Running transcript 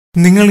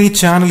നിങ്ങൾ ഈ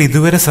ചാനൽ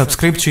ഇതുവരെ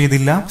സബ്സ്ക്രൈബ്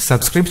ചെയ്തില്ല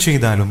സബ്സ്ക്രൈബ്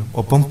ചെയ്താലും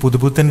ഒപ്പം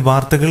പുതുപുത്തൻ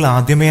വാർത്തകൾ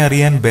ആദ്യമേ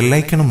അറിയാൻ ബെൽ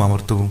ഐക്കണും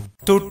അമർത്തൂ.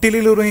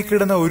 തൊട്ടിലിൽ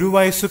ഉറങ്ങിക്കിടന്ന ഒരു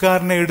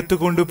വയസ്സുകാരനെ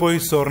എടുത്തുകൊണ്ടുപോയി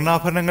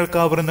സ്വർണ്ണാഭരണങ്ങൾ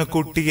കവർന്ന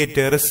കുട്ടിയെ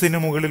ടെറസിന്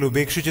മുകളിൽ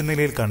ഉപേക്ഷിച്ച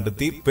നിലയിൽ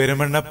കണ്ടെത്തി.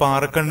 പെരുമണ്ണ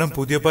പാറക്കണ്ണം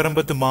പുതിയ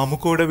പറമ്പത്ത്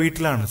മാമുക്കോയുടെ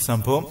വീട്ടിലാണ്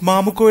സംഭവം.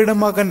 മാമുക്കോയുടെ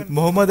മകൻ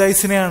മുഹമ്മദ്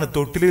ഐസിനെയാണ്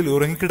തൊട്ടിലിൽ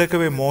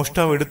ഉറങ്ങിക്കിടക്കവെ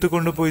മോഷ്ടാവ്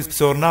എടുത്തുകൊണ്ടുപോയി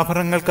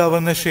സ്വർണ്ണാഭരണങ്ങൾ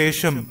കവർന്ന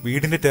ശേഷം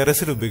വീടിന്റെ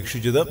ടെറസിൽ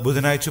ഉപേക്ഷിച്ചത്.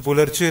 ബുധനാഴ്ച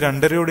പുലർച്ചെ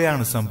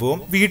 2:30യോടെയാണ് സംഭവം.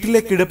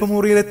 വീട്ടിലെ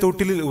കിടപ്പുമുറിയിലെ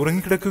തൊട്ടിലിൽ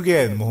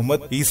ഉറങ്ങിക്കിടക്കുകയായിരുന്നു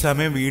മുഹമ്മദ്. ഈ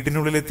സമയം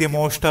വീടിനുള്ളിലെത്തിയ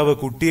മോഷ്ടാവ്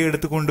കുട്ടിയെ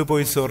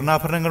എടുത്തുകൊണ്ടുപോയി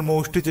സ്വർണ്ണാഭരണങ്ങൾ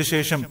മോഷ്ടിച്ച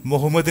ശേഷം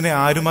മുഹമ്മദിനെ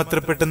ആരും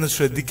പെട്ടെന്ന്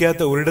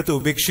ശ്രദ്ധിക്കാത്ത ഒരിടത്ത്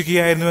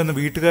ഉപേക്ഷിക്കുകയായിരുന്നുവെന്ന്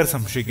വീട്ടുകാർ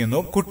സംശയിക്കുന്നു.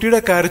 കുട്ടിയുടെ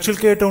കരച്ചിൽ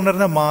കേട്ട്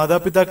ഉണർന്ന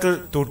മാതാപിതാക്കൾ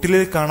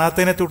തൊട്ടിലിൽ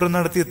കാണാത്തതിനെ തുടർന്ന്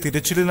നടത്തിയ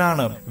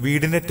തിരച്ചിലിലാണ്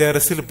വീടിന്റെ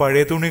ടെറസിൽ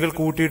പഴയ തുണികൾ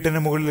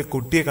കൂട്ടിയിട്ടതിന് മുകളിൽ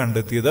കുട്ടിയെ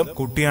കണ്ടെത്തിയത്.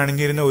 കുട്ടി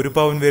അണിഞ്ഞിരുന്ന 1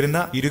 പവൻ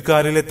വരുന്ന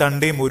ഇരുകാലിലെ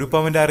തണ്ടയും 1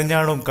 പവന്റെ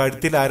അരഞ്ഞാണവും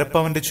കഴുത്തിൽ 1/2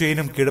 പവന്റെ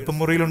ചെയിനും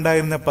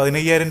കിടപ്പുമുറിയിലുണ്ടായിരുന്ന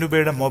 15,000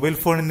 രൂപയുടെ മൊബൈൽ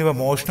ഫോൺ എന്നിവ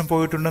മോഷണം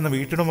പോയിട്ടുണ്ടെന്ന്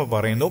വീട്ടുടമ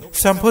പറയുന്നു.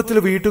 സംഭവത്തിൽ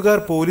വീട്ടുകാർ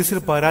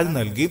പോലീസിൽ പരാതി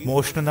നൽകി.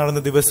 മോഷണം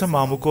നടന്ന ദിവസം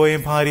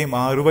മാമുക്കോയും ഭാര്യയും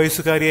 6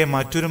 വയസ്സുകാരിയായ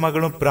മറ്റൊരു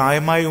മകളും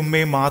പ്രായമായ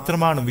ഉമ്മയും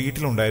മാത്രമാണ്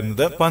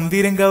വീട്ടിലുണ്ടായിരുന്നത്.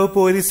 പന്തീരങ്കാവ്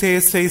പോലീസ്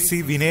ASI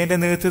വിനയന്റെ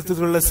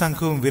നേതൃത്വത്തിലുള്ള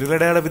സംഘവും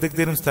വിരലടയാള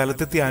വിദഗ്ധരും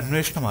സ്ഥലത്തെത്തി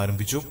അന്വേഷണം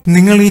ആരംഭിച്ചു.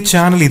 നിങ്ങൾ ഈ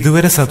ചാനൽ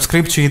ഇതുവരെ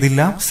സബ്സ്ക്രൈബ്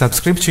ചെയ്തില്ല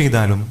സബ്സ്ക്രൈബ്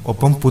ചെയ്താലും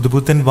ഒപ്പം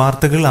പുതുപുത്തൻ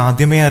വാർത്തകൾ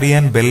ആദ്യമേ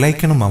അറിയാൻ ബെൽ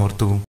ഐക്കണും അമർത്തൂ.